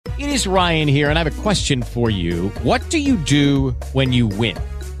It is Ryan here, and I have a question for you. What do you do when you win?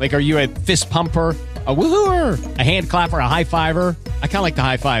 Like, are you a fist pumper, a woohooer, a hand clapper, a high fiver? I kind of like the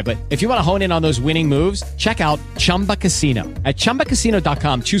high five, but if you want to hone in on those winning moves, check out Chumba Casino. At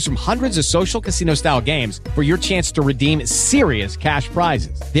ChumbaCasino.com, choose from hundreds of social casino-style games for your chance to redeem serious cash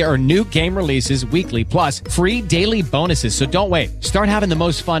prizes. There are new game releases weekly, plus free daily bonuses. So don't wait. Start having the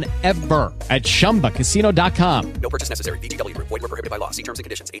most fun ever at ChumbaCasino.com. No purchase necessary. VGW Group. Void where prohibited by law. See terms and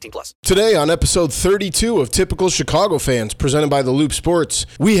conditions. 18+. Today on episode 32 of Typical Chicago Fans, presented by The Loop Sports,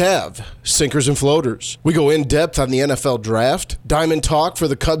 we have Sinkers and Floaters. We go in depth on the NFL Draft, Diamond Talk for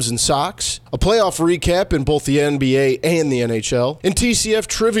the Cubs and Sox, a playoff recap in both the NBA and the NHL, and TCF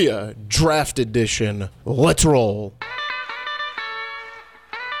Trivia Draft Edition. Let's roll.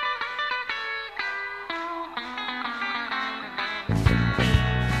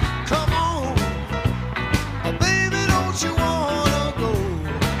 Come on, baby, don't you wanna go?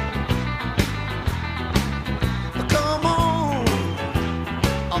 Come on,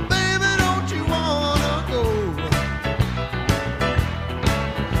 baby, don't you wanna go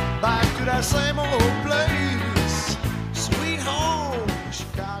back to that same old place, sweet home,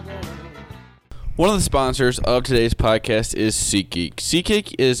 Chicago. One of the sponsors of today's podcast is SeatGeek.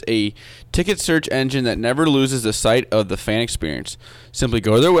 SeatGeek is a ticket search engine that never loses the sight of the fan experience. Simply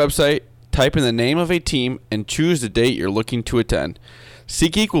go to their website, type in the name of a team, and choose the date you're looking to attend.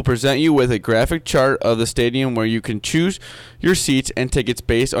 SeatGeek will present you with a graphic chart of the stadium where you can choose your seats and tickets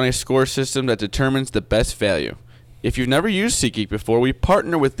based on a score system that determines the best value. If you've never used SeatGeek before, we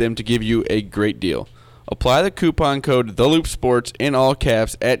partner with them to give you a great deal. Apply the coupon code TheLoopSports in all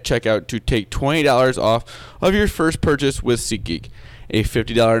caps at checkout to take $20 off of your first purchase with SeatGeek. A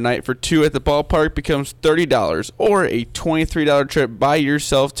 $50 night for two at the ballpark becomes $30, or a $23 trip by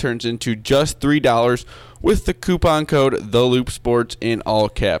yourself turns into just $3 with the coupon code TheLoopSports in all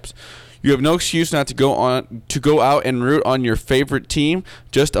caps. You have no excuse not to go out and root on your favorite team.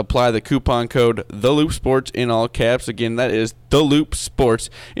 Just apply the coupon code TheLoopSports in all caps. Again, that is TheLoopSports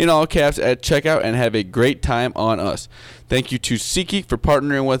in all caps at checkout, and have a great time on us. Thank you to SeatGeek for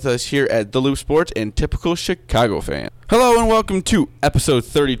partnering with us here at The Loop Sports and Typical Chicago Fan. Hello and welcome to episode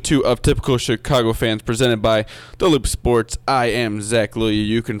 32 of Typical Chicago Fans, presented by The Loop Sports. I am Zach Lilia.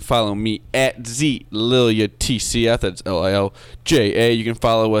 You can follow me at ZLiliaTCF. That's LILJA. You can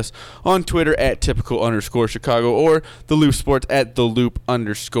follow us on Twitter at Typical_Chicago, or The Loop Sports at The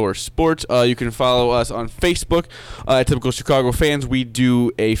Loop_Sports. You can follow us on Facebook at Typical Chicago Fans. We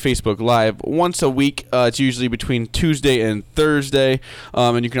do a Facebook Live once a week. It's usually between Tuesday and Thursday.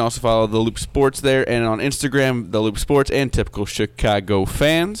 And you can also follow The Loop Sports there, and on Instagram, The Loop Sports and Typical Chicago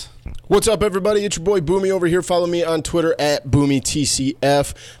Fans. What's up, everybody? It's your boy Boomy over here. Follow me on Twitter at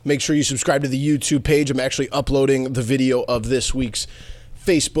BoomyTCF. Make sure you subscribe to the YouTube page. I'm actually uploading the video of this week's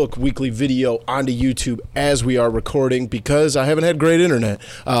Facebook weekly video onto YouTube as we are recording because I haven't had great internet.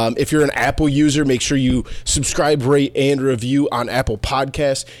 If you're an Apple user, make sure you subscribe, rate, and review on Apple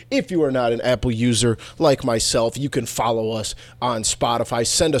Podcasts. If you are not an Apple user like myself, you can follow us on Spotify.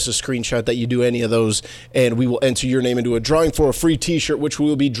 Send us a screenshot that you do any of those, and we will enter your name into a drawing for a free t-shirt, which we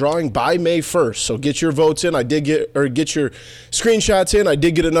will be drawing by May 1st. So get your votes in. Get your screenshots in. I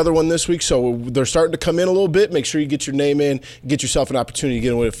did get another one this week, so they're starting to come in a little bit. Make sure you get your name in, get yourself an opportunity to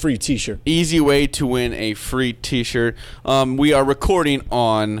get with a free t-shirt. Easy way to win a free t-shirt. We are recording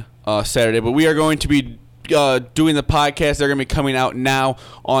on Saturday, but we are going to be doing the podcast. They're going to be coming out now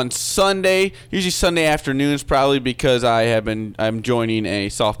on Sunday, usually Sunday afternoons, probably because I'm joining a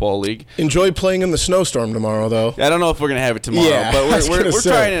softball league. Enjoy playing in the snowstorm tomorrow, though. I don't know if we're going to have it tomorrow, but we're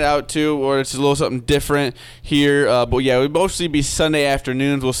trying it out too, or it's a little something different here. But yeah, we mostly be Sunday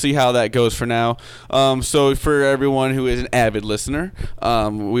afternoons. We'll see how that goes for now. So for everyone who is an avid listener,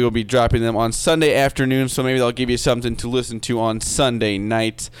 we will be dropping them on Sunday afternoons, so maybe they'll give you something to listen to on Sunday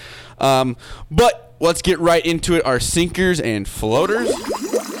nights. But let's get right into it. Our sinkers and floaters.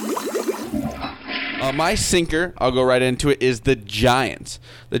 My sinker, I'll go right into it, is the Giants.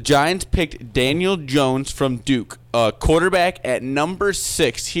 The Giants picked Daniel Jones from Duke, quarterback at number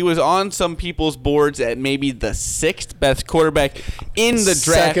 6. He was on some people's boards at maybe the 6th best quarterback in the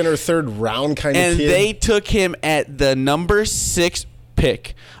draft. Second or third round kind of kid. And they took him at the number 6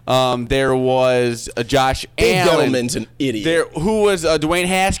 pick. There was Josh Allen. Gettleman's an idiot. Who was Dwayne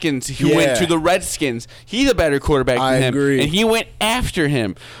Haskins, who went to the Redskins. He's a better quarterback than him. I agree. And he went after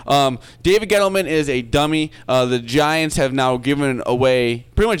him. David Gettleman is a dummy. The Giants have now pretty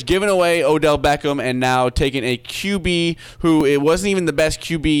much given away Odell Beckham, and now taken a QB who it wasn't even the best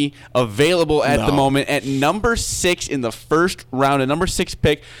QB available at the moment. At number 6 in the first round, a number 6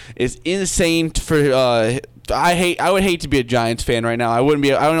 pick is insane for I would hate to be a Giants fan right now. I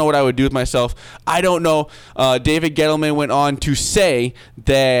don't know what I would do with myself. I don't know. David Gettleman went on to say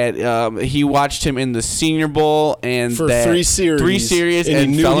that he watched him in the Senior Bowl and for that 3 series, and he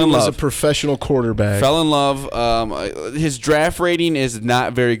knew fell he in was love. a professional quarterback. Fell in love. His draft rating is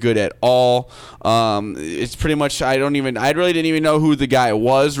not very good at all. It's pretty much I really didn't even know who the guy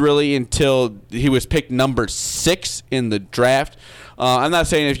was really until he was picked number 6 in the draft. I'm not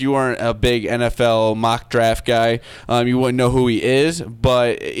saying if you weren't a big NFL mock draft guy, you wouldn't know who he is,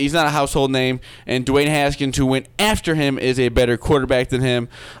 but he's not a household name. And Dwayne Haskins, who went after him, is a better quarterback than him.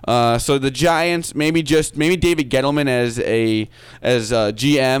 So the Giants, maybe David Gettleman as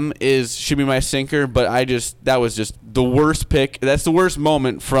GM should be my sinker. But that was just the worst pick. That's the worst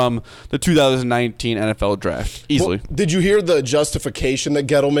moment from the 2019 NFL draft, easily. Well, did you hear the justification that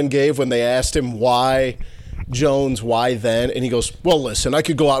Gettleman gave when they asked him why Jones, why then? And he goes, well, listen, I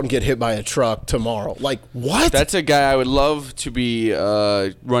could go out and get hit by a truck tomorrow. Like, what? That's a guy I would love to be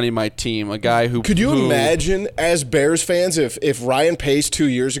running my team, a guy who... Could you imagine, as Bears fans, if Ryan Pace 2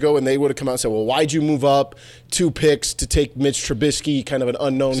 years ago and they would have come out and said, well, why'd you move up 2 picks to take Mitch Trubisky, kind of an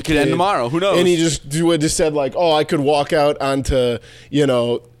unknown kid? Could end tomorrow. Who knows? And he would have said, like, oh, I could walk out onto,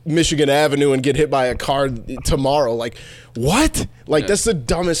 Michigan Avenue and get hit by a car tomorrow. Like, what? Like, that's the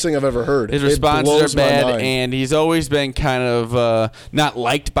dumbest thing I've ever heard. His responses are bad, and he's always been kind of not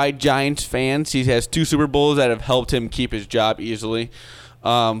liked by Giants fans. He has 2 Super Bowls that have helped him keep his job easily.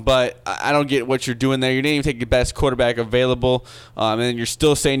 But I don't get what you're doing there. You didn't even take the best quarterback available, and then you're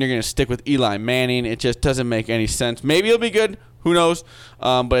still saying you're going to stick with Eli Manning. It just doesn't make any sense. Maybe it'll be good. Who knows?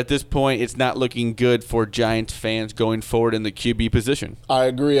 But at this point, it's not looking good for Giants fans going forward in the QB position. I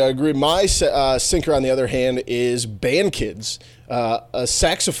agree. My sinker, on the other hand, is Band Kids. A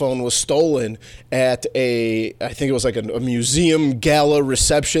saxophone was stolen at I think it was like a museum gala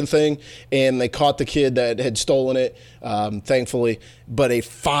reception thing, and they caught the kid that had stolen it, thankfully. But a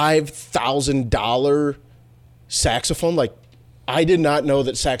 $5,000 saxophone, like, I did not know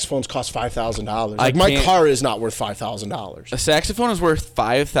that saxophones cost $5,000. Like, my car is not worth $5,000. A saxophone is worth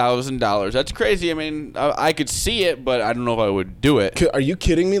 $5,000. That's crazy. I mean, I could see it, but I don't know if I would do it. Are you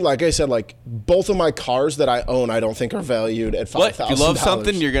kidding me? Like I said, like, both of my cars that I own, I don't think are valued at $5,000. If you love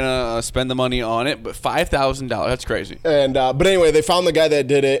something, you're gonna spend the money on it. But $5,000—that's crazy. And but anyway, they found the guy that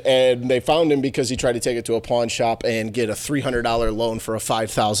did it, and they found him because he tried to take it to a pawn shop and get a $300 loan for a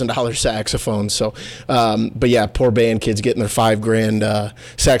 $5,000 saxophone. So, but yeah, poor Band Kids getting their $5,000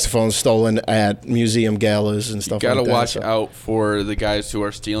 saxophones stolen at museum galas and stuff like that. You gotta watch out for the guys who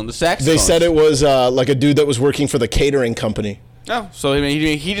are stealing the saxophones. They said it was like a dude that was working for the catering company. Oh, so I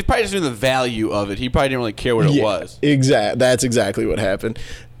mean, he just probably just knew the value of it. He probably didn't really care what it was. That's exactly what happened.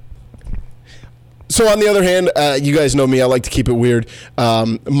 So on the other hand, you guys know me. I like to keep it weird.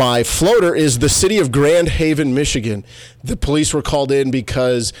 My floater is the city of Grand Haven, Michigan. The police were called in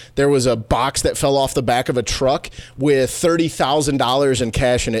because there was a box that fell off the back of a truck with $30,000 in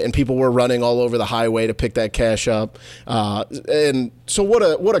cash in it, and people were running all over the highway to pick that cash up. And so what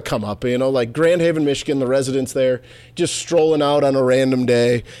a come up, like Grand Haven, Michigan, the residents there just strolling out on a random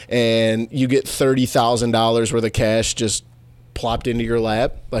day, and you get $30,000 worth of cash just plopped into your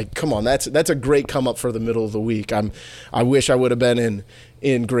lap. Like, come on, that's a great come up for the middle of the week. I wish I would have been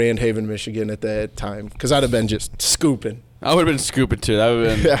in Grand Haven, Michigan at that time, because I'd have been just scooping. I would have been scooping too. That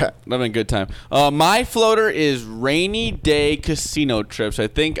would have been a good time. My floater is rainy day casino trips. I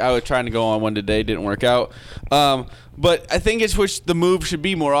think I was trying to go on one today, didn't work out. But I think it's which the move should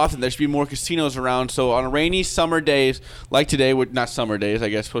be more often. There should be more casinos around. So on rainy summer days like today, not summer days, I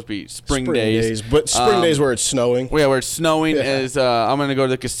guess, supposed to be spring days. But spring days where it's snowing. Yeah, where it's snowing is I'm going to go to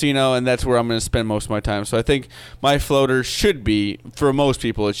the casino, and that's where I'm going to spend most of my time. So I think my floater should be, for most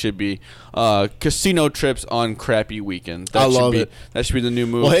people, it should be casino trips on crappy weekends. I love it. That should be the new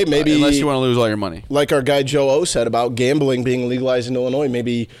move. Well, hey, maybe unless you want to lose all your money. Like our guy Joe O said about gambling being legalized in Illinois,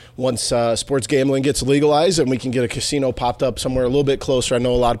 maybe once sports gambling gets legalized and we can get a casino popped up somewhere a little bit closer. I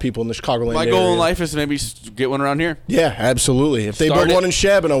know a lot of people in the Chicagoland area. My goal in life is to maybe get one around here. Yeah, absolutely. If they build one in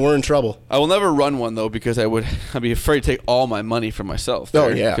Shabana, we're in trouble. I will never run one, though, because I'd be afraid to take all my money for myself. Oh,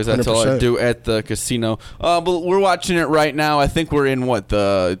 yeah, because that's 100%. All I do at the casino. But we're watching it right now. I think we're in,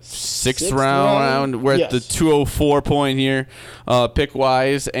 the sixth round? We're at the 204 point here,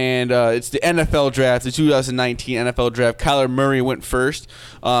 pick-wise, and it's the NFL draft, the 2019 NFL draft. Kyler Murray went first.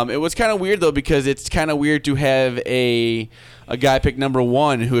 It was kind of weird, though, because it's kind of weird to have a guy pick number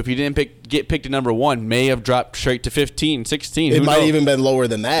 1 who, if he didn't get picked at number 1, may have dropped straight to 15, 16. It might even been lower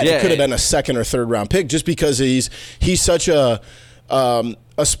than that. Yeah, it could have been a second or third round pick just because he's such a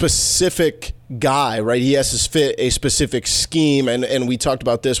specific guy, right? He has to fit a specific scheme, and we talked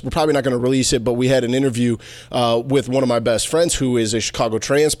about this. We're probably not going to release it, but we had an interview with one of my best friends who is a Chicago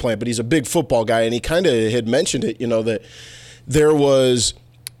transplant, but he's a big football guy, and he kind of had mentioned it, that there was,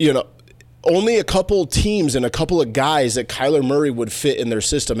 only a couple teams and a couple of guys that Kyler Murray would fit in their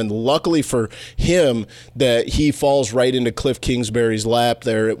system. And luckily for him that he falls right into Cliff Kingsbury's lap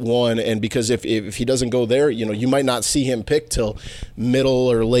there at 1. And because if he doesn't go there, you might not see him pick till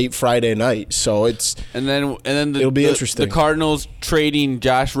middle or late Friday night. So it'll be interesting. The Cardinals trading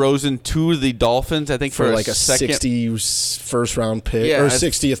Josh Rosen to the Dolphins, I think for like a second 61st round pick or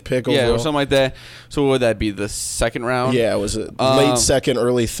 60th pick overall. Yeah, or something like that. So what would that be, the second round? Yeah, it was a late second,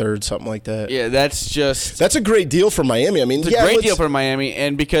 early third, something like that. Yeah, that's a great deal for Miami. I mean, it's a great deal for Miami,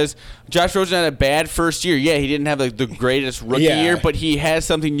 and because Josh Rosen had a bad first year. Yeah, he didn't have the greatest rookie year, but he has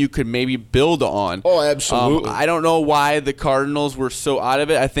something you could maybe build on. Oh, absolutely. I don't know why the Cardinals were so out of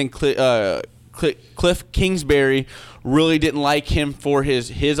it. I think Cliff Kingsbury really didn't like him for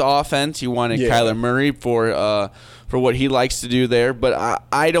his offense. He wanted Kyler Murray for what he likes to do there. But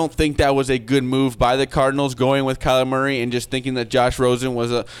I don't think that was a good move by the Cardinals, going with Kyler Murray and just thinking that Josh Rosen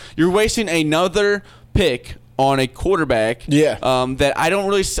was you're wasting another pick on a quarterback that I don't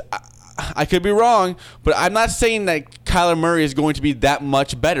really I could be wrong, but I'm not saying that Kyler Murray is going to be that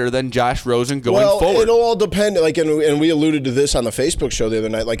much better than Josh Rosen going forward. Well, it'll all depend, and we alluded to this on the Facebook show the other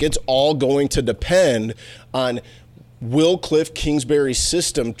night, it's all going to depend on will Cliff Kingsbury's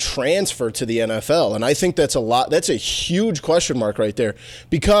system transfer to the NFL? And I think that's a huge question mark right there,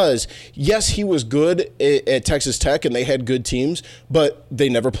 because yes, he was good at Texas Tech and they had good teams, but they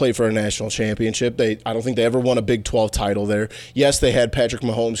never played for a national championship. I don't think they ever won a Big 12 title there. Yes, they had Patrick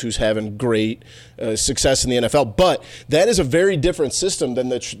Mahomes, who's having great success in the NFL, but that is a very different system than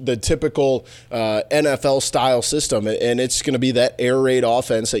the typical NFL style system, and it's going to be that air raid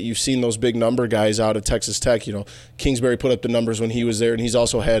offense that you've seen those big number guys out of Texas Tech. Kingsbury put up the numbers when he was there, and he's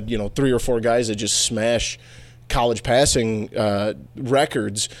also had 3 or 4 guys that just smash college passing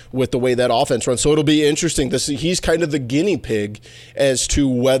records with the way that offense runs. So it'll be interesting. He's kind of the guinea pig as to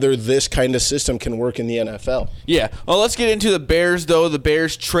whether this kind of system can work in the NFL. Yeah. Well, let's get into the Bears, though. The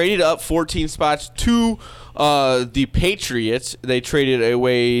Bears traded up 14 spots to the Patriots. They traded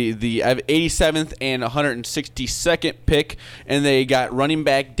away the 87th and 162nd pick, and they got running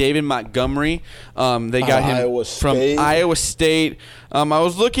back David Montgomery. They got him from Iowa State. I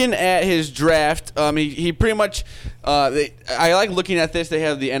was looking at his draft. He pretty much I like looking at this. They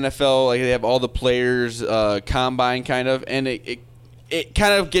have the NFL, they have all the players combine kind of, and it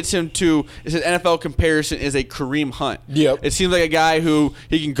kind of gets him to, it's an NFL comparison, is a Kareem Hunt. Yep. It seems like a guy who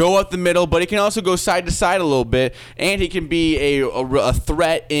he can go up the middle, but he can also go side to side a little bit, and he can be a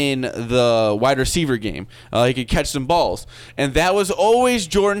threat in the wide receiver game. He can catch some balls. And that was always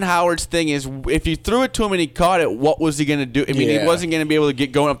Jordan Howard's thing, is if you threw it to him and he caught it, what was he going to do? He wasn't going to be able to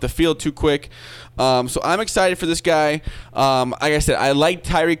get going up the field too quick. So I'm excited for this guy. Like I said, I like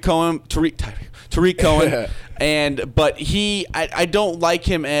Tariq Cohen. But I don't like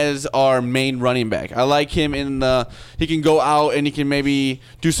him as our main running back. I like him he can go out and he can maybe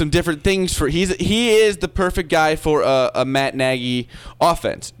do some different things he is the perfect guy for a Matt Nagy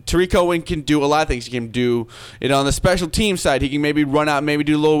offense. Tariq Cohen can do a lot of things. He can do it on the special team side. He can maybe run out, maybe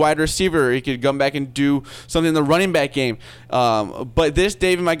do a little wide receiver. He could come back and do something in the running back game. But this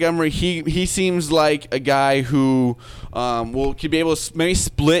David Montgomery, he seems like a guy who could be able to maybe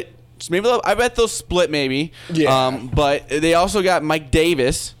split. I bet they'll split maybe. Yeah. But they also got Mike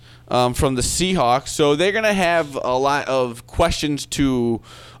Davis from the Seahawks, so they're going to have a lot of questions to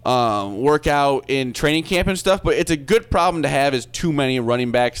work out in training camp and stuff. But it's a good problem to have, is too many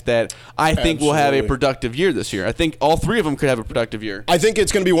running backs that I think will have a productive year this year. I think all 3 of them could have a productive year. I think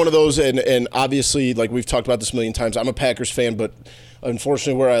it's going to be one of those, and obviously, like we've talked about this a million times, I'm a Packers fan, but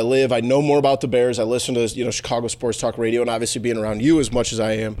unfortunately where I live, I know more about the Bears. I listen to Chicago Sports Talk Radio, and obviously being around you as much as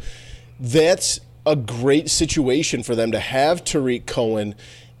I am, that's a great situation for them to have Tariq Cohen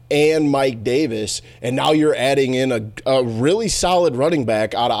and Mike Davis, and now you're adding in a really solid running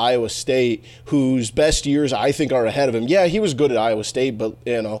back out of Iowa State whose best years I think are ahead of him. Yeah, he was good at Iowa State, but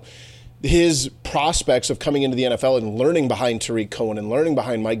his prospects of coming into the NFL and learning behind Tariq Cohen and learning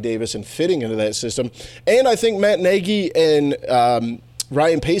behind Mike Davis and fitting into that system. And I think Matt Nagy and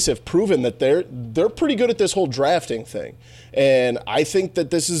Ryan Pace have proven that they're pretty good at this whole drafting thing. And I think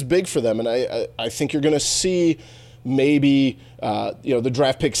that this is big for them. And I think you're going to see maybe the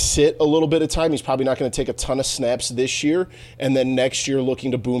draft pick sit a little bit of time. He's probably not going to take a ton of snaps this year, and then next year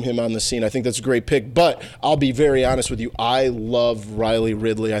looking to boom him on the scene. I think that's a great pick. But I'll be very honest with you. I love Riley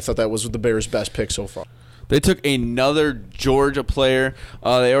Ridley. I thought that was the Bears' best pick so far. They took another Georgia player.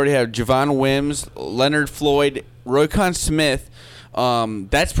 They already have Javon Wims, Leonard Floyd, Roquan Smith.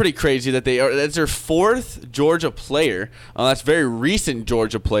 That's pretty crazy that that's their fourth Georgia player. That's very recent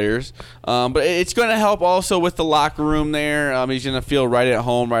Georgia players. But it's going to help also with the locker room there. He's going to feel right at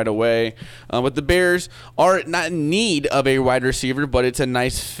home right away. But the Bears are not in need of a wide receiver, but it's a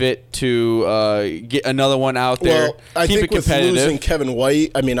nice fit to get another one out there. Well, I keep think it with competitive. losing Kevin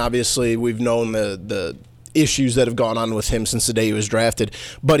White, I mean, obviously we've known the issues that have gone on with him since the day he was drafted.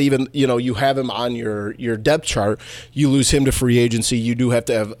 But even, you have him on your depth chart. You lose him to free agency. You do have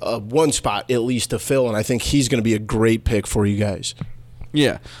to have one spot at least to fill, and I think he's going to be a great pick for you guys.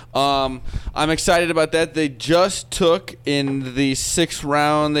 Yeah. I'm excited about that. They just took, in the 6th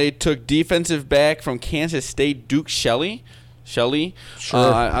round, they took defensive back from Kansas State, Duke Shelley. Sure.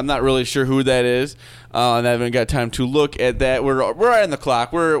 I'm not really sure who that is. And I haven't got time to look at that. We're right on the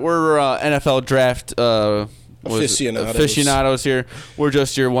clock. We're NFL draft aficionados here. We're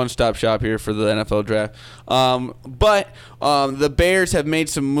just your one-stop shop here for the NFL draft. But the Bears have made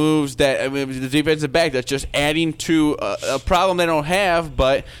some moves that the defensive back that's just adding to a problem they don't have,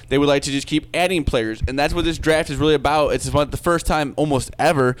 but they would like to just keep adding players, and that's what this draft is really about. It's the first time almost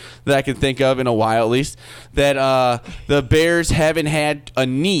ever that I can think of in a while, at least, that the Bears haven't had a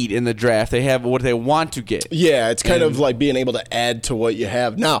need in the draft. They have what they want to get. Yeah, it's kind of like being able to add to what you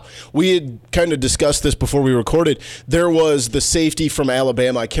have. Now, we had kind of discussed this before we recorded. There was the safety from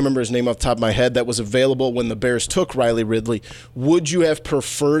Alabama. I can't remember his name off the top of my head that was available when the Bears took Riley Ridley. Would you have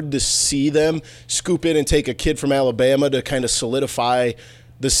preferred to see them scoop in and take a kid from Alabama to kind of solidify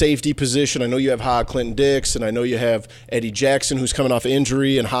the safety position? I know you have Clinton Dix, and I know you have Eddie Jackson, who's coming off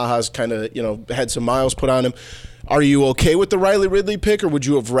injury, and Ha's kind of had some miles put on him. Are you okay with the Riley Ridley pick, or would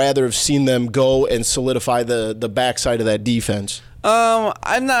you have rather have seen them go and solidify the backside of that defense?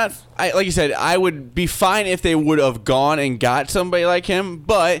 I'm not. Like you said, I would be fine if they would have gone and got somebody like him,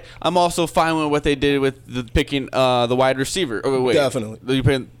 but I'm also fine with what they did with the picking the wide receiver. Oh, wait, definitely.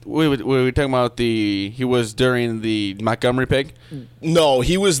 Were we talking about he was during the Montgomery pick? No,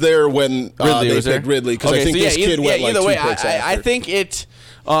 he was there when they picked Ridley, because I think this kid went like 2 picks after. I think it's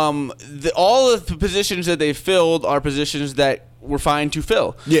all of the positions that they filled are positions that were fine to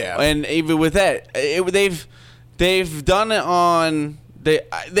fill. Yeah, and even with that, they've done it on.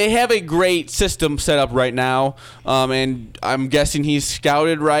 They have a great system set up right now, and I'm guessing he's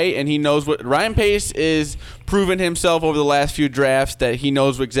scouted right, and he knows what Ryan Pace is proven himself over the last few drafts that he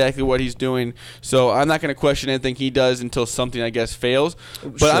knows exactly what he's doing. So I'm not going to question anything he does until something, I guess, fails.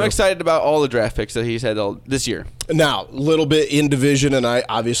 But sure. I'm excited about all the draft picks that he's had this year. Now, a little bit in division, and I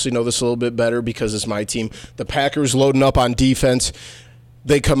obviously know this a little bit better because it's my team. The Packers loading up on defense.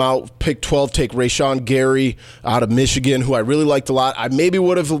 They come out, pick 12, take Rashawn Gary out of Michigan, who I really liked a lot. I maybe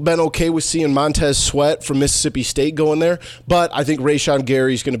would have been okay with seeing Montez Sweat from Mississippi State going there, but I think Rashawn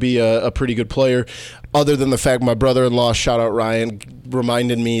Gary is going to be a pretty good player. Other than the fact my brother-in-law, shout out Ryan,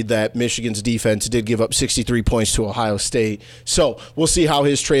 reminded me that Michigan's defense did give up 63 points to Ohio State. So we'll see how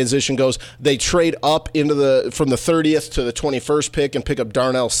his transition goes. They trade up from the 30th to the 21st pick and pick up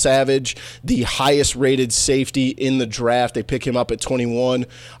Darnell Savage, the highest-rated safety in the draft. They pick him up at 21.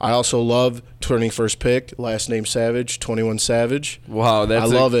 I also love 21st pick, last name Savage, 21 Savage. Wow, I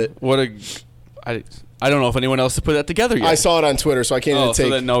love it. I don't know if anyone else has put that together yet. I saw it on Twitter, so I can't even take. So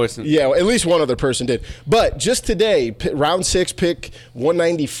then no, it's not. Yeah, at least one other person did. But just today, round 6, pick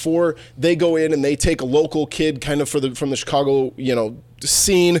 194, they go in and they take a local kid, kind of from the Chicago,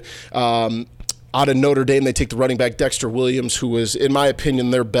 scene. Out of Notre Dame, they take the running back Dexter Williams, who was, in my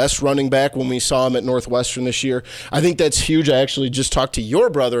opinion, their best running back when we saw him at Northwestern this year. I think that's huge. I actually just talked to your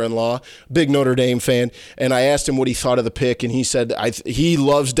brother-in-law, big Notre Dame fan, and I asked him what he thought of the pick, and he said he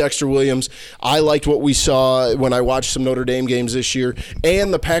loves Dexter Williams. I liked what we saw when I watched some Notre Dame games this year,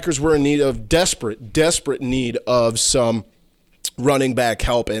 and the Packers were in need of desperate need of some running back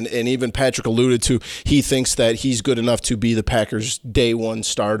help, and even Patrick alluded to he thinks that he's good enough to be the Packers' day one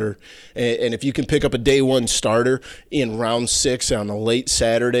starter, and if you can pick up a day one starter in round 6 on a late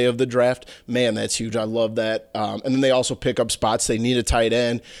Saturday of the draft, man, that's huge. I love that. And then they also pick up spots. They need a tight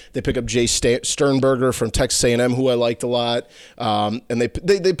end. They pick up Jay Sternberger from Texas A&M, who I liked a lot, and they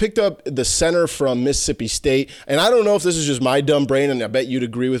picked up the center from Mississippi State, and I don't know if this is just my dumb brain, and I bet you'd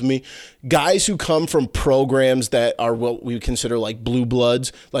agree with me. Guys who come from programs that are what we consider like like blue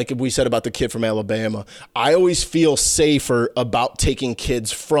bloods, like we said about the kid from Alabama, I always feel safer about taking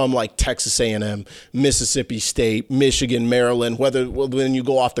kids from like Texas A&M, Mississippi State, Michigan, Maryland, when you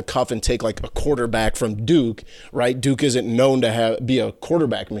go off the cuff and take like a quarterback from Duke, right? Duke isn't known to be a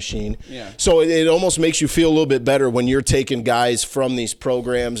quarterback machine. Yeah. So it almost makes you feel a little bit better when you're taking guys from these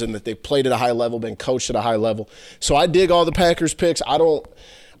programs and that they've played at a high level, been coached at a high level. So I dig all the Packers picks.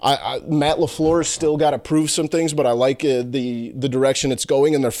 Matt LaFleur's still got to prove some things, but I like the direction it's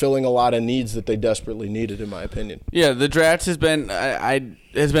going, and they're filling a lot of needs that they desperately needed, in my opinion. Yeah, the draft has been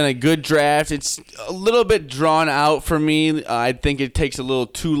a good draft. It's a little bit drawn out for me. I think it takes a little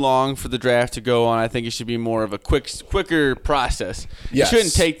too long for the draft to go on. I think it should be more of a quicker process. Yes. It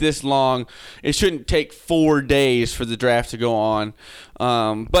shouldn't take this long. It shouldn't take 4 days for the draft to go on.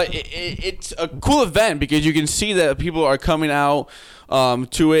 But it's a cool event because you can see that people are coming out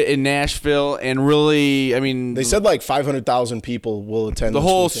to it in Nashville, and really, I mean, they said like 500,000 people will attend. The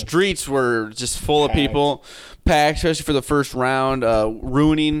whole streets were just full of people, packed, especially for the first round,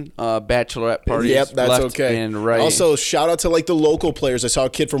 ruining bachelorette parties. Yep, that's left okay. And right. Also, shout out to like the local players. I saw a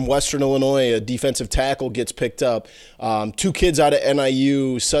kid from Western Illinois, a defensive tackle, gets picked up. 2 kids out of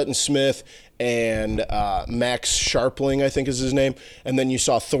NIU, Sutton Smith and Max Sharpling, I think is his name. And then you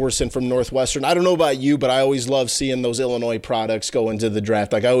saw Thorson from Northwestern. I don't know about you, but I always love seeing those Illinois products go into the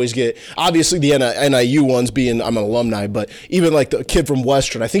draft. Like I always get, obviously the NIU ones being, I'm an alumni, but even like the kid from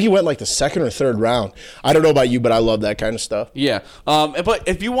Western, I think he went like the 2nd or 3rd round. I don't know about you, but I love that kind of stuff. Yeah. But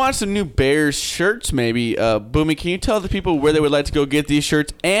if you want some new Bears shirts, maybe, Boomy, can you tell the people where they would like to go get these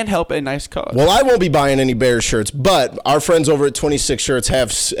shirts and help a nice cause? Well, I won't be buying any Bears shirts, but our friends over at 26 Shirts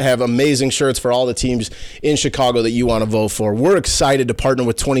have amazing shirts for all the teams in Chicago that you want to vote for. We're excited to partner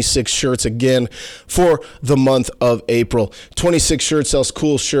with 26 Shirts again for the month of April. 26 Shirts sells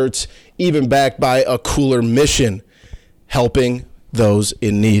cool shirts, even backed by a cooler mission, helping those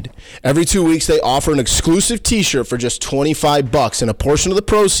in need. Every 2 weeks, they offer an exclusive t-shirt for just $25, and a portion of the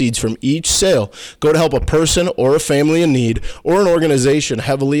proceeds from each sale go to help a person or a family in need or an organization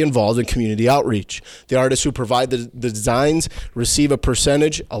heavily involved in community outreach. The artists who provide the designs receive a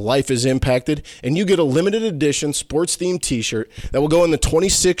percentage, a life is impacted, and you get a limited edition sports-themed t-shirt that will go in the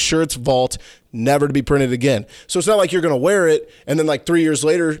 26 Shirts vault, never to be printed again. So it's not like you're going to wear it and then like 3 years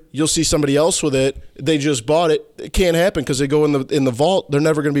later you'll see somebody else with it. They just bought it. It can't happen because they go in the vault. They're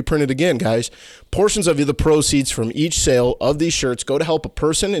never going to be printed again, guys. Portions of the proceeds from each sale of these shirts go to help a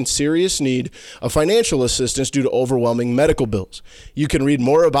person in serious need of financial assistance due to overwhelming medical bills. You can read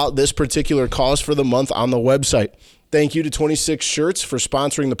more about this particular cause for the month on the website. Thank you to 26 Shirts for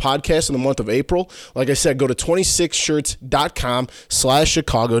sponsoring the podcast in the month of April. Like I said, go to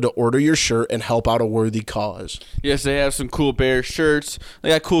 26shirts.com/Chicago to order your shirt and help out a worthy cause. Yes, they have some cool Bears shirts.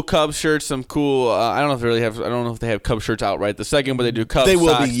 They got cool Cubs shirts, some cool, I don't know if they have Cubs shirts out right this second, but they do Cubs,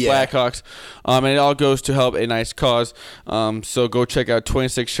 Sox, Blackhawks. And it all goes to help a nice cause. So go check out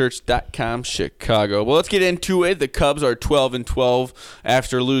 26shirts.com, Chicago. Well, let's get into it. The Cubs are 12-12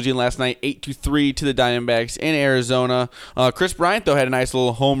 after losing last night 8-3 to the Diamondbacks in Arizona. Chris Bryant, though, had a nice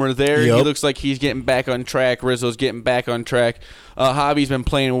little homer there. Yep. He looks like he's getting back on track. Rizzo's getting back on track. Javi's been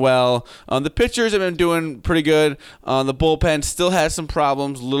playing well. The pitchers have been doing pretty good. The bullpen still has some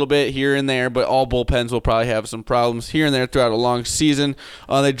problems, a little bit here and there, but all bullpens will probably have some problems here and there throughout a long season.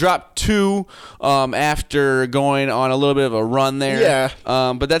 They dropped 2 after going on a little bit of a run there.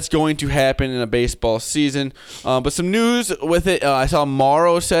 Yeah. But that's going to happen in a baseball season. But some news with it. I saw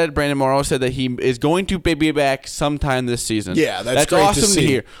Brandon Morrow said that he is going to be back sometime this season. Yeah, that's great awesome to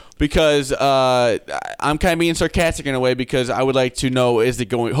hear. Because I'm kind of being sarcastic in a way because I would like to know, is it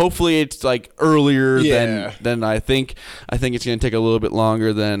going, hopefully it's like earlier than I think. I think it's going to take a little bit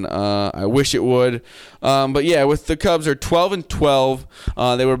longer than I wish it would. But yeah, with the Cubs are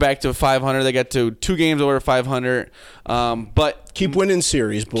 12-12. They were back to 500. They got to 2 games over 500. But keep winning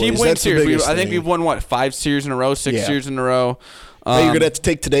series, boys. Keep winning That's series. I think thing. we've won, 5 series in a row, 6 series in a row. Hey, you're going to have to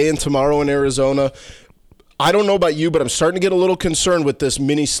take today and tomorrow in Arizona. I don't know about you, but I'm starting to get a little concerned with this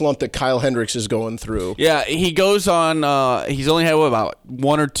mini slump that Kyle Hendricks is going through. Yeah, he goes on. He's only had about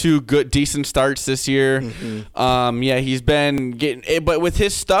 1 or 2 decent starts this year. Mm-hmm. Yeah, he's been getting. But with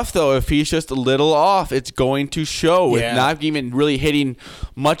his stuff though, if he's just a little off, it's going to show. Yeah. With not even really hitting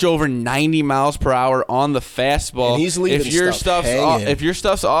much over 90 miles per hour on the fastball. And he's leaving if your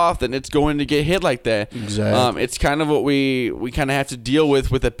stuff's off, then it's going to get hit like that. Exactly. It's kind of what we kind of have to deal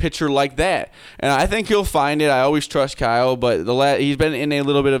with a pitcher like that, and I think he'll find find it. I always trust Kyle, but he's been in a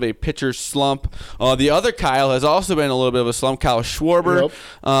little bit of a pitcher slump. The other Kyle has also been in a little bit of a slump, Kyle Schwarber. Yep.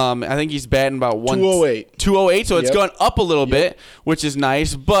 I think he's batting about 208. 208, so it's Yep. gone up a little bit, which is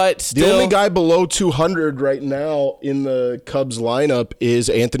nice, but still. The only guy below 200 right now in the Cubs lineup is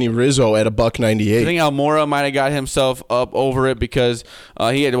Anthony Rizzo at $1.98. I think Almora might have got himself up over it because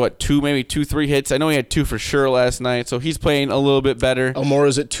he had, maybe 2-3 hits. I know he had 2 for sure last night, so he's playing a little bit better.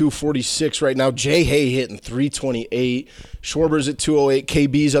 Almora's at 246 right now. Jay Hay hitting 328. Schwarber's at 208.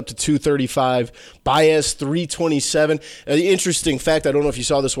 KB's up to 235. Baez 327. The interesting fact, I don't know if you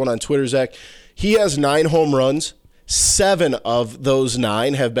saw this one on Twitter, Zach, he has 9 home runs. 7 of those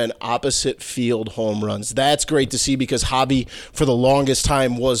 9 have been opposite field home runs. That's great to see because Javi, for the longest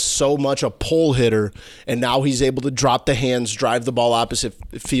time, was so much a pull hitter, and now he's able to drop the hands, drive the ball opposite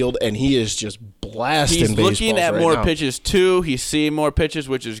field, and he is just blasting baseballs. He's looking at more pitches, too. He's seeing more pitches,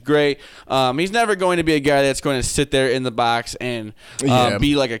 which is great. He's never going to be a guy that's going to sit there in the box and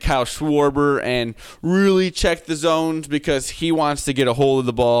be like a Kyle Schwarber and really check the zones because he wants to get a hold of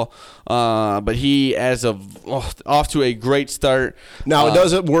the ball. But he, off to a great start. Now, it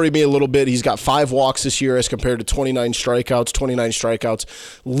doesn't worry me a little bit. He's got 5 walks this year as compared to 29 strikeouts,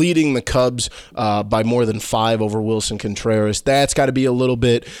 leading the Cubs by more than 5 over Wilson Contreras. That's got to be a little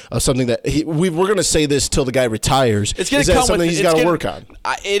bit of something that we're going to say this till the guy retires. It's going to come something he's got to work on.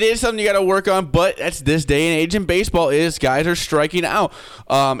 It is something you got to work on, but that's this day and age in baseball is guys are striking out.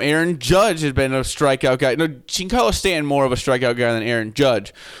 Aaron Judge has been a strikeout guy. No, Giancarlo Stanton more of a strikeout guy than Aaron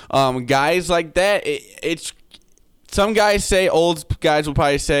Judge. Guys like that, it's some guys say, old guys will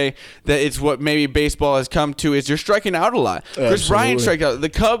probably say that it's what maybe baseball has come to is you're striking out a lot. Chris Bryant struck out. The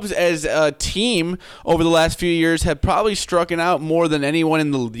Cubs as a team over the last few years have probably struck out more than anyone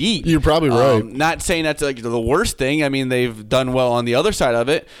in the league. You're probably right. Not saying that's like the worst thing. I mean, they've done well on the other side of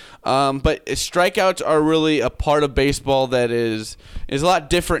it. But strikeouts are really a part of baseball that is a lot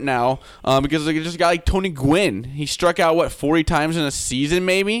different now because you just got like Tony Gwynn. He struck out, 40 times in a season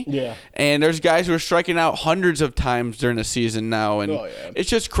maybe? Yeah. And there's guys who are striking out hundreds of times during the season now. And it's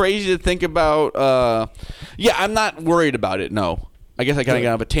just crazy to think about. I'm not worried about it, no. I guess I kind of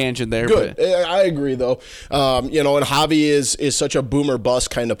got off a tangent there. Good. But. I agree, though. And Javi is such a boomer bust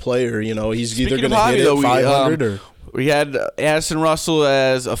kind of player. He's either going to hit it 500 or... We had Addison Russell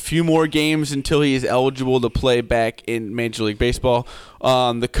as a few more games until he is eligible to play back in Major League Baseball.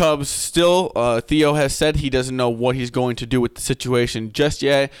 The Cubs still, Theo has said he doesn't know what he's going to do with the situation just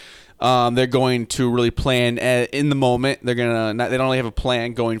yet. They're going to really plan in the moment. They don't really have a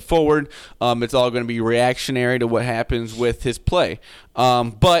plan going forward. It's all going to be reactionary to what happens with his play.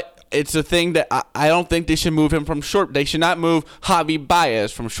 But it's a thing that I don't think they should move him from short. They should not move Javi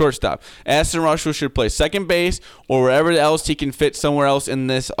Baez from shortstop. Addison Russell should play second base or wherever else he can fit somewhere else in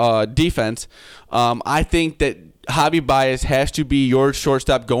this defense. I think that Javi Baez has to be your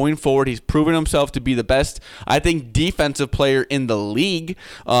shortstop going forward. He's proven himself to be the best, I think, defensive player in the league,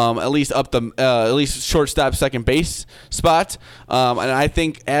 at least shortstop, second base spot. And I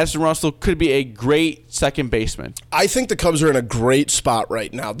think Addison Russell could be a great second baseman. I think the Cubs are in a great spot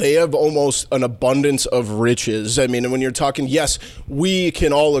right now. They have almost an abundance of riches. I mean, when you're talking, yes, we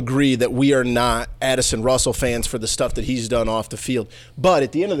can all agree that we are not Addison Russell fans for the stuff that he's done off the field. But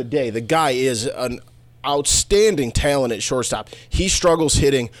at the end of the day, the guy is an outstanding talent at shortstop. He struggles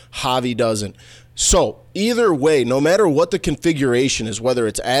hitting, Javi doesn't. So either way, no matter what the configuration is, whether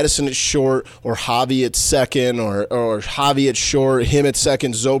it's Addison at short or Javi at second or Javi at short, him at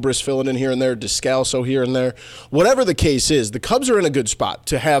second, Zobrist filling in here and there, Descalso here and there, whatever the case is, the Cubs are in a good spot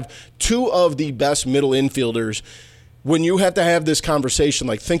to have 2 of the best middle infielders. When you have to have this conversation,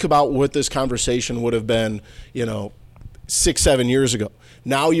 like think about what this conversation would have been, 6-7 years ago.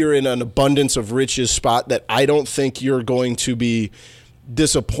 Now you're in an abundance of riches spot that I don't think you're going to be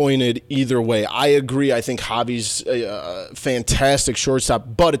disappointed either way. I agree. I think Javi's a fantastic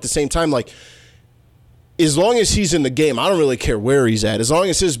shortstop, but at the same time, as long as he's in the game, I don't really care where he's at. As long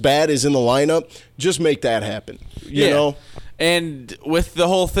as his bat is in the lineup, just make that happen. You know? And with the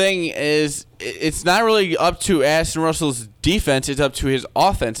whole thing is, it's not really up to Addison Russell's defense. It's up to his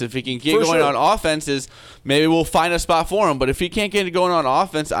offense. If he can get going on offenses, maybe we'll find a spot for him. But if he can't get it going on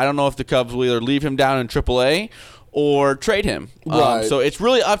offense, I don't know if the Cubs will either leave him down in AAA or trade him. Right. So it's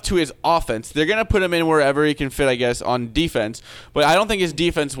really up to his offense. They're going to put him in wherever he can fit, I guess, on defense. But I don't think his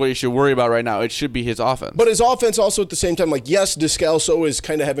defense is what he should worry about right now. It should be his offense. But his offense also at the same time, like, yes, Descalso is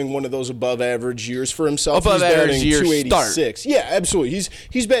kind of having one of those above-average years for himself. Above average year 286. Yeah, absolutely.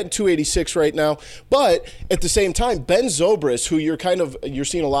 He's batting 286 right now. But at the same time, Ben Zobrist, who you're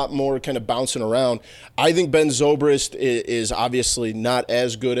seeing a lot more kind of bouncing around, I think Ben Zobrist is obviously not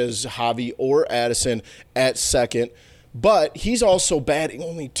as good as Javi or Addison at second. But he's also batting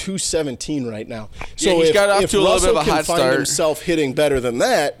only 217 right now. So he's got off if to a little Russell bit of a hot can find start. himself hitting better than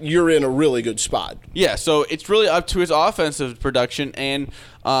that, you're in a really good spot. Yeah, so it's really up to his offensive production, and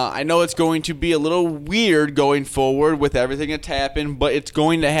I know it's going to be a little weird going forward with everything that's happened, but it's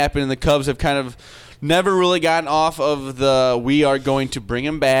going to happen, and the Cubs have kind of never really gotten off of we are going to bring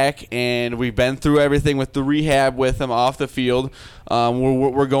him back, and we've been through everything with the rehab with him off the field.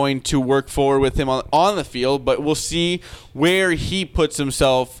 We're going to work forward with him on the field, but we'll see where he puts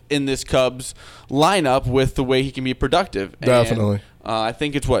himself in this Cubs lineup with the way he can be productive. Definitely. And, I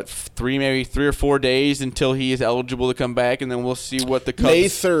think it's maybe 3 or 4 days until he is eligible to come back, and then we'll see what the Cubs. May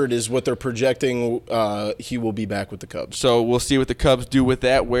 3rd is what they're projecting. He will be back with the Cubs. So we'll see what the Cubs do with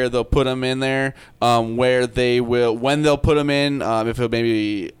that, where they'll put him in there, when they'll put him in. If it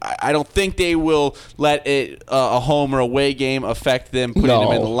maybe, I don't think they will let it a home or away game affect them putting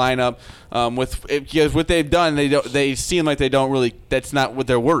him in the lineup. Because what they've done, they seem like they don't really. That's not what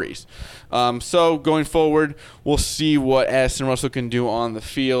their worries. So going forward, we'll see what Addison Russell can do on the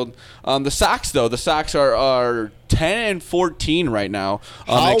field. The Sox, though, are 10-14 right now.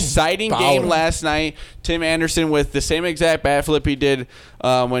 Exciting game last night. Tim Anderson with the same exact bat flip he did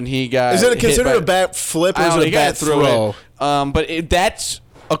when he got. Is it considered a bat flip or is it a bat throw? But that's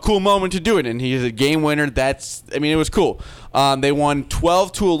a cool moment to do it, and he's a game winner. It was cool. They won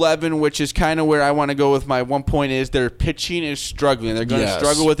 12-11, which is kind of where I want to go with my one point is their pitching is struggling. They're going to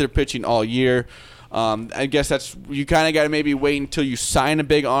struggle with their pitching all year. I guess you kind of got to maybe wait until you sign a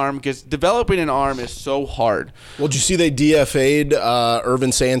big arm because developing an arm is so hard. Well, did you see they DFA'd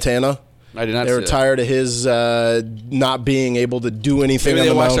Irvin Santana? I did not. They were tired of his not being able to do anything. Maybe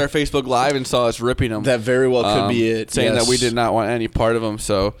they watched our Facebook Live and saw us ripping him. That very well could be it. Saying that we did not want any part of him.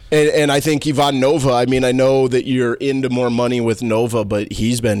 So, and I think Ivan Nova. I mean, I know that you're into more money with Nova, but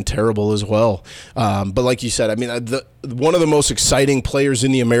he's been terrible as well. But like you said, I mean, one of the most exciting players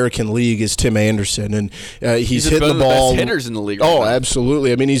in the American League is Tim Anderson, and he's hitting the ball. Best hitters in the league. Oh,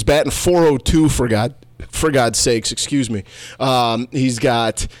 absolutely. I mean, he's batting .402 for God's sakes, excuse me. He's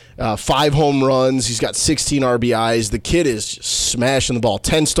got 5 home runs. He's got 16 RBIs. The kid is just smashing the ball.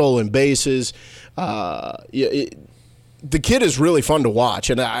 10 stolen bases. The kid is really fun to watch,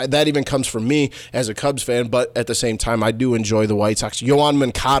 and that even comes from me as a Cubs fan, but at the same time, I do enjoy the White Sox. Yoan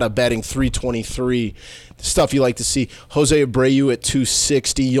Moncada batting .323, stuff you like to see. Jose Abreu at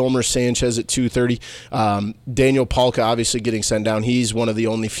 .260, Yolmer Sanchez at .230. Daniel Palka obviously getting sent down. He's one of the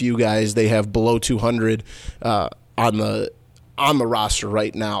only few guys they have below 200 on the roster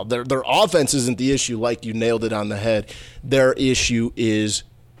right now. Their offense isn't the issue, like you nailed it on the head. Their issue is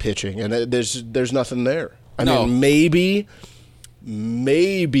pitching, and there's nothing there. I mean, maybe,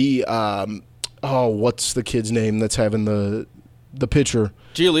 what's the kid's name that's having the pitcher?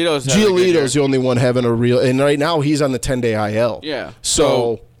 Giolito's the only one having a real, and right now he's on the 10-day IL. Yeah.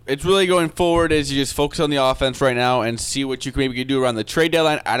 So it's really going forward is you just focus on the offense right now and see what you maybe can do around the trade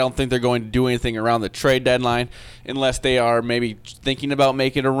deadline. I don't think they're going to do anything around the trade deadline unless they are maybe thinking about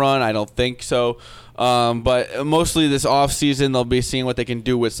making a run. I don't think so. But mostly this offseason, they'll be seeing what they can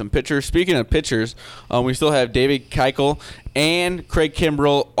do with some pitchers. Speaking of pitchers, we still have David Keuchel and Craig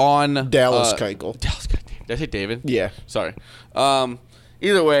Kimbrell on Dallas Keuchel. Did I say David? Yeah. Sorry.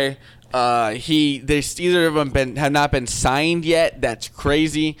 Either way, either of them have not been signed yet. That's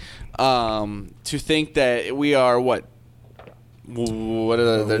crazy. To think that we are what are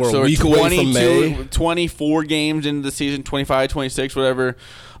the we're a week away from May. 24 games into the season, 25, 26, whatever.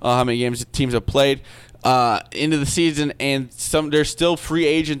 How many games teams have played into the season, and there's still free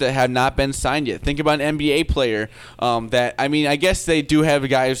agents that have not been signed yet. Think about an NBA player I guess they do have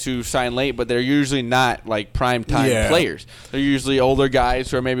guys who sign late, but they're usually not like prime time players. They're usually older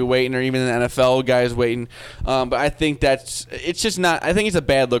guys who are maybe waiting, or even the NFL guys waiting. But I think it's just not. I think it's a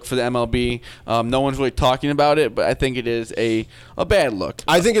bad look for the MLB. No one's really talking about it, but I think it is a bad look.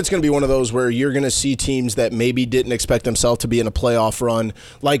 I think it's going to be one of those where you're going to see teams that maybe didn't expect themselves to be in a playoff run,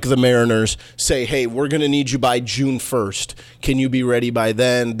 like the Mariners, say, hey, we're going to need you by June 1st. Can you be ready by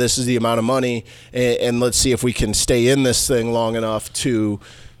then? This is the amount of money, and let's see if we can stay in this thing long enough to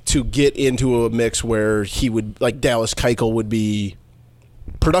get into a mix where he would, like Dallas Keuchel, would be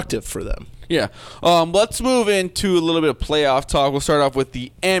productive for them. Yeah. Let's move into a little bit of playoff talk. We'll start off with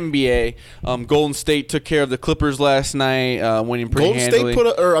the NBA. Golden State took care of the Clippers last night, winning pretty Golden handily.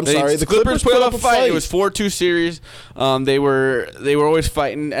 State the Clippers put up a fight. It was 4-2 series. They were always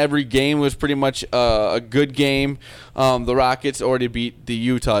fighting. Every game was pretty much a good game. The Rockets already beat the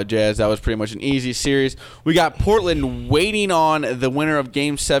Utah Jazz. That was pretty much an easy series. We got Portland waiting on the winner of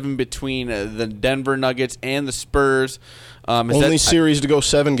Game 7 between the Denver Nuggets and the Spurs. Only series to go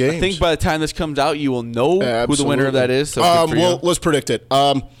 7 games. I think by the time this comes out, you will know who the winner of that is. So well, let's predict it.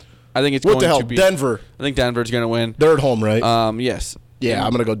 I think it's what going the hell? to be Denver. I think Denver's going to win. They're at home, right? Yes. Yeah,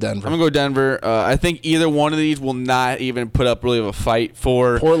 I'm going to go Denver. I'm going to go Denver. I think either one of these will not even put up really of a fight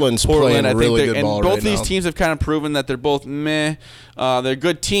for Portland's playing really good ball right now. Both these teams have kind of proven that they're both meh. They're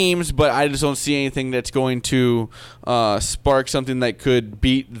good teams, but I just don't see anything that's going to spark something that could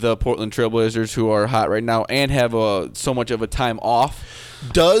beat the Portland Trailblazers, who are hot right now and have so much of a time off.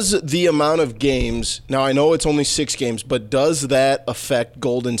 Does the amount of games, now I know it's only 6 games, but does that affect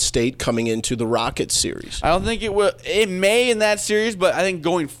Golden State coming into the Rockets series? I don't think it will. It may in that series, but I think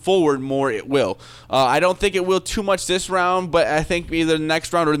going forward more it will. I don't think it will too much this round, but I think either the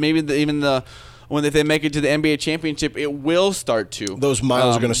next round or maybe if they make it to the NBA championship, it will start to. Those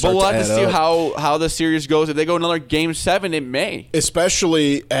miles are going to start to add up. But we'll have to see how the series goes. If they go another Game 7, it may.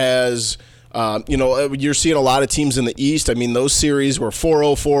 Especially as... you're seeing a lot of teams in the East. I mean, those series were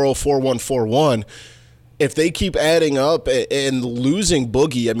 4-0, 4-0, 4-1, 4-1. If they keep adding up and losing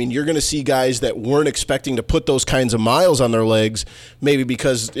Boogie, I mean, you're going to see guys that weren't expecting to put those kinds of miles on their legs, maybe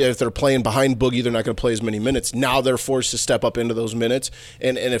because if they're playing behind Boogie, they're not going to play as many minutes. Now they're forced to step up into those minutes.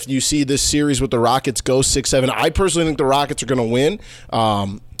 And if you see this series with the Rockets go 6-7, I personally think the Rockets are going to win.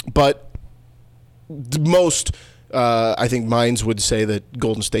 But most... I think minds would say that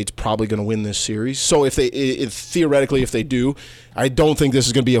Golden State's probably going to win this series. So theoretically, if they do, I don't think this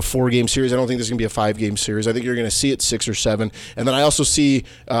is going to be a 4-game series. I don't think this is going to be a 5-game series. I think you're going to see it 6 or 7. And then I also see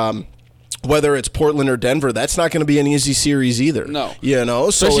whether it's Portland or Denver, that's not going to be an easy series either. No.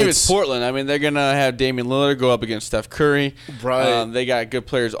 Especially if it's Portland. I mean, they're going to have Damian Lillard go up against Steph Curry. Right. They got good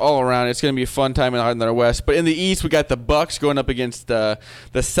players all around. It's going to be a fun time in the West. But in the East, we got the Bucks going up against the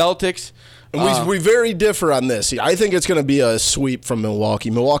Celtics. And we very differ on this. I think it's going to be a sweep from Milwaukee.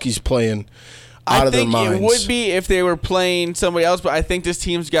 Milwaukee's playing out of their minds. I think it would be if they were playing somebody else, but I think this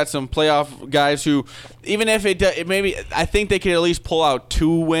team's got some playoff guys who, even if I think they could at least pull out 2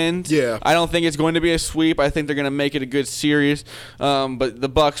 wins. Yeah. I don't think it's going to be a sweep. I think they're going to make it a good series. But the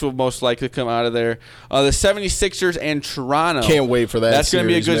Bucks will most likely come out of there. The 76ers and Toronto. Can't wait for that. That's going to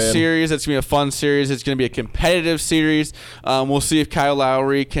be a good man. series. That's going to be a fun series. It's going to be a competitive series. We'll see if Kyle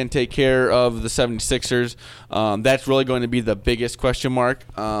Lowry can take care of the 76ers. That's really going to be the biggest question mark.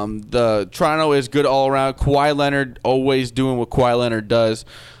 The Toronto is good all around. Kawhi Leonard always doing what Kawhi Leonard does.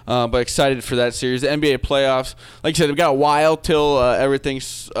 But excited for that series. The NBA playoffs, like I said, we've got a while till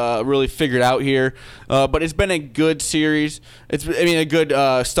everything's really figured out here. But it's been a good series. A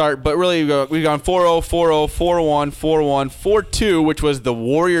good start. But really, we've gone 4-0, 4-0, 4-1, 4-1, 4-2, which was the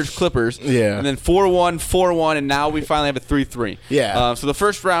Warriors-Clippers. Yeah. And then 4-1, 4-1, and now we finally have a 3-3. Yeah. So the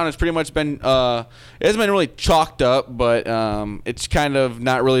first round has pretty much been it hasn't been really chalked up, but it's kind of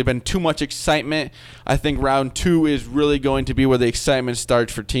not really been too much excitement. I think round 2 is really going to be where the excitement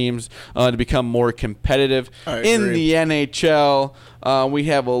starts for teams to become more competitive. In the NHL, we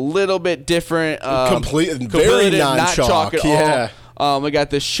have a little bit different, very non-chalk at all. We got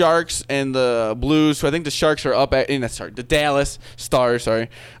the Sharks and the Blues. So I think the Sharks are up the Dallas Stars.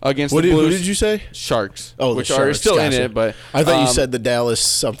 Against the Blues. Who did you say? Sharks. Oh, which the Sharks. are still in it, but I thought you said the Dallas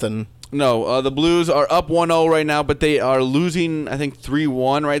something. No, the Blues are up 1-0 right now, but they are losing, I think,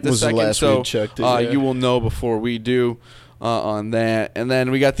 3-1 right this second. Last so we checked it, you will know before we do on that. And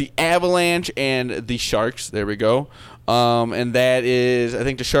then we got the Avalanche and the Sharks. There we go. And that is, I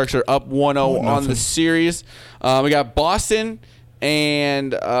think the Sharks are up 1-0 on the series. We got Boston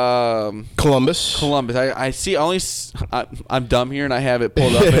and Columbus. I see only. I'm dumb here, and I have it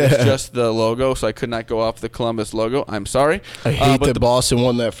pulled up. And it's just the logo, so I could not go off the Columbus logo. I'm sorry. I hate that Boston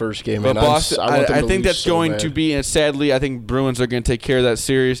won that first game. But man. Boston, I think that's going to be, and sadly, I think Bruins are going to take care of that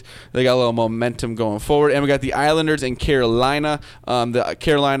series. They got a little momentum going forward, and we got the Islanders and Carolina. The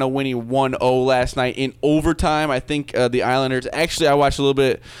Carolina winning 1-0 last night in overtime. I think the Islanders. Actually, I watched a little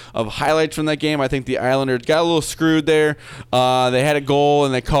bit of highlights from that game. I think the Islanders got a little screwed there. They had a goal,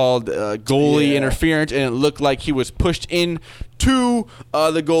 and they called goalie interference, and it looked like he was pushed in to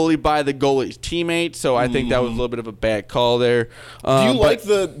the goalie by the goalie's teammate. So I think that was a little bit of a bad call there. Do you like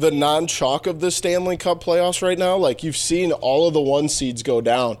the non-chalk of the Stanley Cup playoffs right now? Like, you've seen all of the 1 seeds go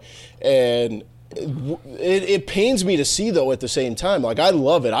down, and it pains me to see, though, at the same time. Like, I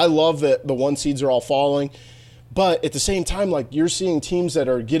love it. I love that the 1 seeds are all falling. But at the same time, like, you're seeing teams that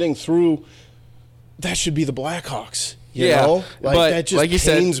are getting through. That should be the Blackhawks. You know? Like, but that just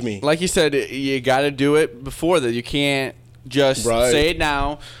pains me. Like you said, you got to do it before that. You can't just say it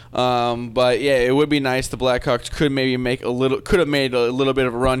now. But yeah, it would be nice. The Blackhawks could maybe could have made a little bit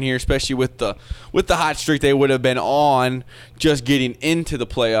of a run here, especially with the hot streak they would have been on just getting into the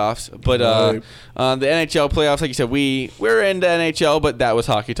playoffs. But the NHL playoffs, like you said, we're into NHL, but that was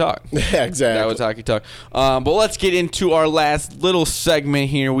hockey talk. Yeah, exactly. That was hockey talk. But let's get into our last little segment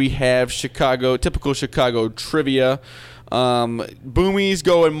here. We have typical Chicago trivia. Boomy's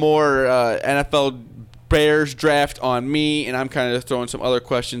going more NFL Bears draft on me, and I'm kind of throwing some other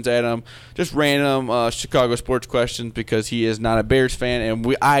questions at him, just random Chicago sports questions because he is not a Bears fan,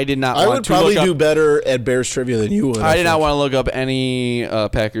 and I did not. I would probably do better at Bears trivia than you would. I did not want to look up any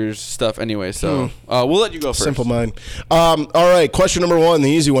Packers stuff anyway, so we'll let you go first. Simple mind. All right, question number 1, the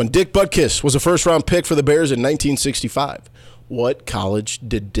easy one. Dick Butkus was a first-round pick for the Bears in 1965. What college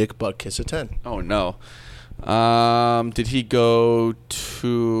did Dick Butkus attend? Oh no, did he go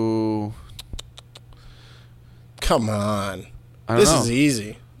to? Come on. This is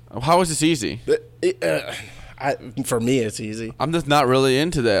easy. How is this easy? For me, it's easy. I'm just not really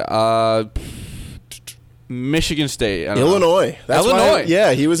into that. Michigan State. Illinois. That's Illinois.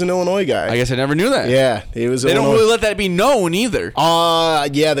 Yeah, he was an Illinois guy. I guess I never knew that. Yeah, he was They Illinois. don't really let that be known either.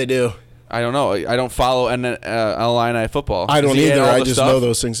 Yeah, they do. I don't know. I don't follow Illini football. I don't either. I just know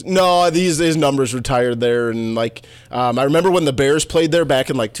those things. No, his numbers retired there, and I remember when the Bears played there back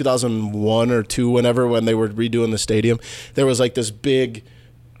in 2001 or 2, when they were redoing the stadium. There was this big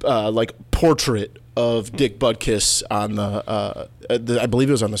portrait of Dick Butkus on I believe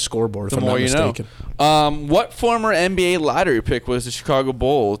it was on the scoreboard. If I'm not mistaken. What former NBA lottery pick was the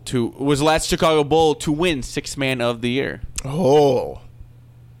last Chicago Bull to win Sixth Man of the Year? Oh.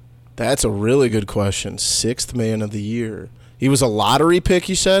 That's a really good question. 6th man of the year. He was a lottery pick,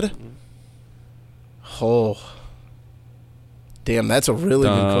 you said? Oh. Damn, that's a really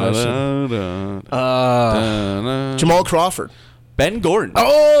good question. Jamal Crawford. Ben Gordon.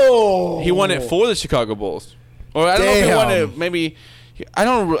 Oh! He won it for the Chicago Bulls. Or I don't know if he won it. Maybe.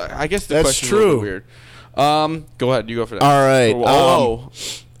 I guess the question is a little weird. Go ahead. You go for that. All right. All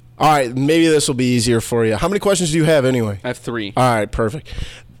right. Maybe this will be easier for you. How many questions do you have anyway? I have 3. All right. Perfect.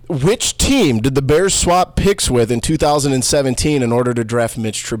 Which team did the Bears swap picks with in 2017 in order to draft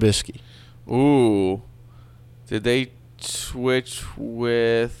Mitch Trubisky? Ooh. Did they switch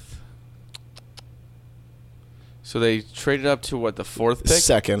with... So they traded up to what, the 4th pick?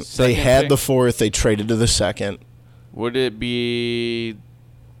 Second. They had the 4th. They traded to the 2nd. Would it be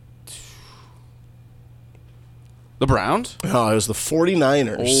the Browns? No, it was the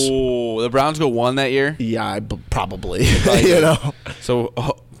 49ers. Oh, the Browns go 1 that year? Yeah, probably. You know. So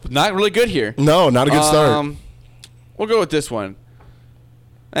not really good here. No, not a good start. We'll go with this one.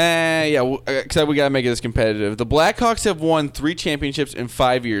 Except we got to make this competitive. The Blackhawks have won 3 championships in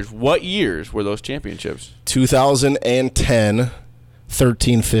 5 years. What years were those championships? 2010,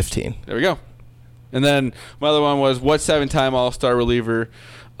 13, 15. There we go. And then my other one was, what 7-time All-Star reliever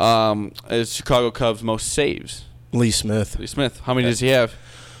is Chicago Cubs' most saves? Lee Smith. Lee Smith. How many does he have?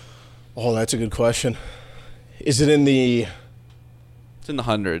 Oh, that's a good question. Is it in the... It's in the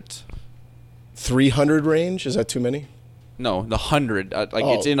hundreds. 300 range? Is that too many? No, the 100.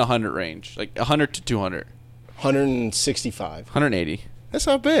 It's in 100 range. 100 to 200. 165. 180. That's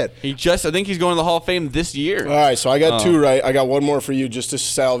not bad. I think he's going to the Hall of Fame this year. All right, so I got 2 right. I got 1 more for you just to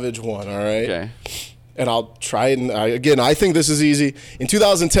salvage 1, all right? Okay. And I'll try and, again, I think this is easy. In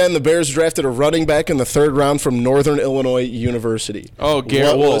 2010, the Bears drafted a running back in the 3rd round from Northern Illinois University. Oh,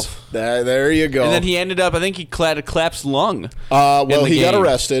 Garrett Wolf. There you go. And then he ended up, I think he had a collapsed lung. He got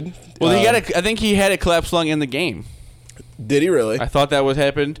arrested. Well, I think he had a collapsed lung in the game. Did he really? I thought that was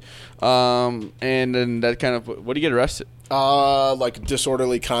happened. And then that kind of, what did he get arrested?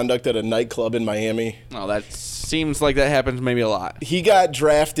 Disorderly conduct at a nightclub in Miami. Oh, that seems like that happens maybe a lot. He got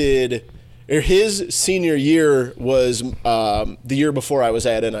drafted... His senior year was the year before I was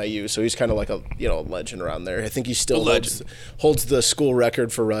at NIU, so he's kind of like a legend around there. I think he still holds the school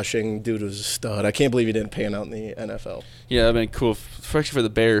record for rushing. Dude was a stud. I can't believe he didn't pan out in the NFL. Yeah, that'd been cool, especially for the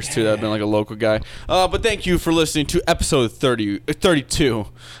Bears too. That'd been like a local guy. But thank you for listening to episode 32.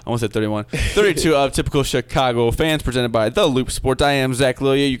 I almost said 31. 32 of Typical Chicago Fans, presented by The Loop Sports. I am Zach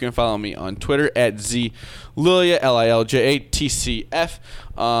Lilia. You can follow me on Twitter at ZLilia, LILJATCF.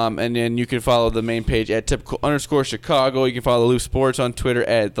 And then you can follow the main page at Typical_Chicago. You can follow The Loop Sports on Twitter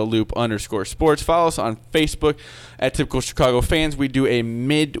at The Loop_Sports. Follow us on Facebook at Typical Chicago Fans. We do a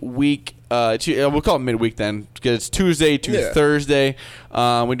midweek We'll call it midweek then, because it's Tuesday to Thursday.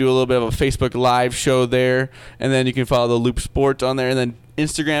 We do a little bit of a Facebook Live show there, and then you can follow the Loop Sports on there, and then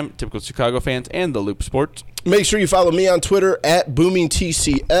Instagram, Typical Chicago Fans, and the Loop Sports. Make sure you follow me on Twitter at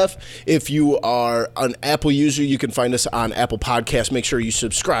BoomingTCF. If you are an Apple user, you can find us on Apple Podcasts. Make sure you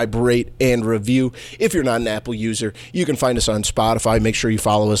subscribe, rate, and review. If you're not an Apple user, you can find us on Spotify. Make sure you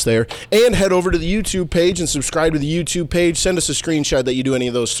follow us there. And head over to the YouTube page and subscribe to the YouTube page. Send us a screenshot that you do any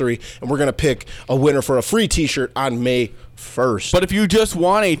of those three, and we're going to pick a winner for a free T-shirt on May 1st. But if you just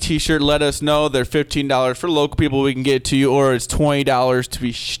want a T-shirt, let us know. They're $15 for local people. We can get it to you, or it's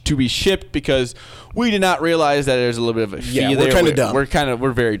 $20 to be shipped, because we did not realize that there's a little bit of a fee there. We're kind of dumb.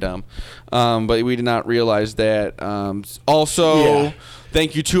 We're very dumb, but we did not realize that. Also,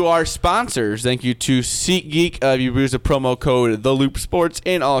 thank you to our sponsors. Thank you to SeatGeek. If you use the promo code TheLoopSports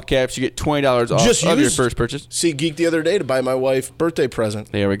in all caps, you get $20 off of your first purchase. SeatGeek the other day to buy my wife birthday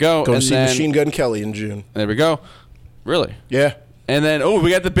present. There we go. Go see Machine Gun Kelly in June. There we go. Really? Yeah. And then, we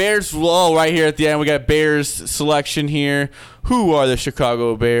got the Bears right here at the end. We got Bears selection here. Who are the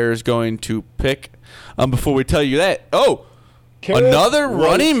Chicago Bears going to pick? Before we tell you that, another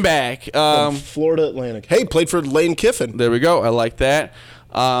running back. From Florida Atlantic. Hey, played for Lane Kiffin. There we go. I like that.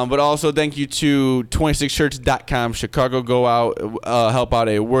 But also thank you to 26shirts.com. Chicago, go out, help out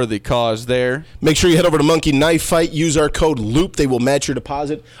a worthy cause there. Make sure you head over to Monkey Knife Fight. Use our code LOOP. They will match your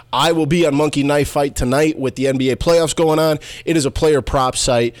deposit. I will be on Monkey Knife Fight tonight with the NBA playoffs going on. It is a player prop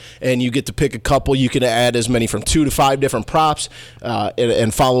site, and you get to pick a couple. You can add as many from 2 to 5 different props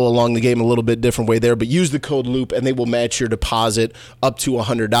and follow along the game a little bit different way there. But use the code LOOP, and they will match your deposit up to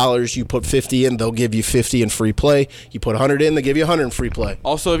 $100. You put 50 in, they'll give you 50 in free play. You put 100 in, they give you 100 in free play.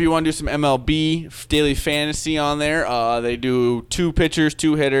 Also, if you want to do some MLB daily fantasy on there, they do 2 pitchers,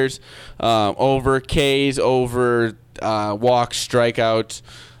 2 hitters, over Ks, over walks, strikeouts.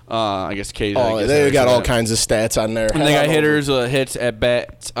 I guess Ks. They got all kinds of stats on there. And they got hitters, hits, at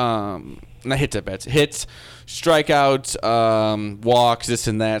bats, not hits at bats, hits, strikeouts, walks, this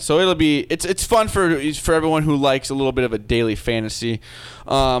and that. So it's fun for everyone who likes a little bit of a daily fantasy,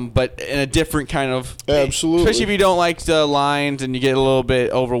 but in a different kind of. Absolutely. Especially if you don't like the lines and you get a little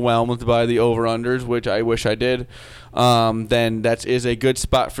bit overwhelmed by the over-unders, which I wish I did, then that is a good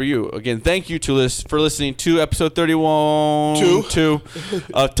spot for you. Again, thank you for listening to episode 31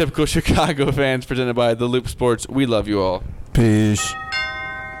 of Typical Chicago Fans, presented by The Loop Sports. We love you all. Peace.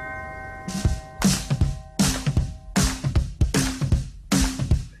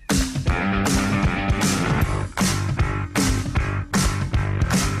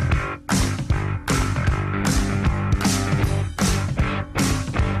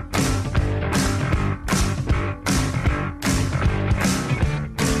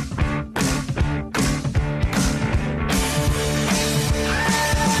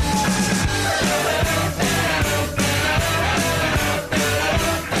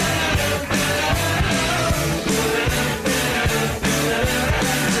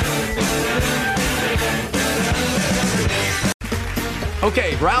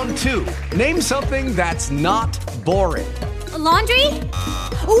 Okay, round 2. Name something that's not boring. A laundry?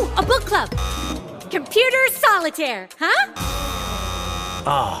 Ooh, a book club. Computer solitaire, huh?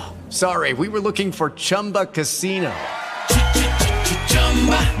 Sorry, we were looking for Chumba Casino.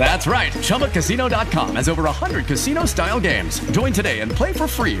 That's right. ChumbaCasino.com has over 100 casino-style games. Join today and play for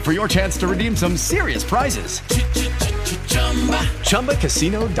free for your chance to redeem some serious prizes.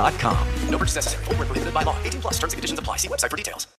 ChumbaCasino.com. No purchase necessary. Void where prohibited by law. 18+ terms and conditions apply. See website for details.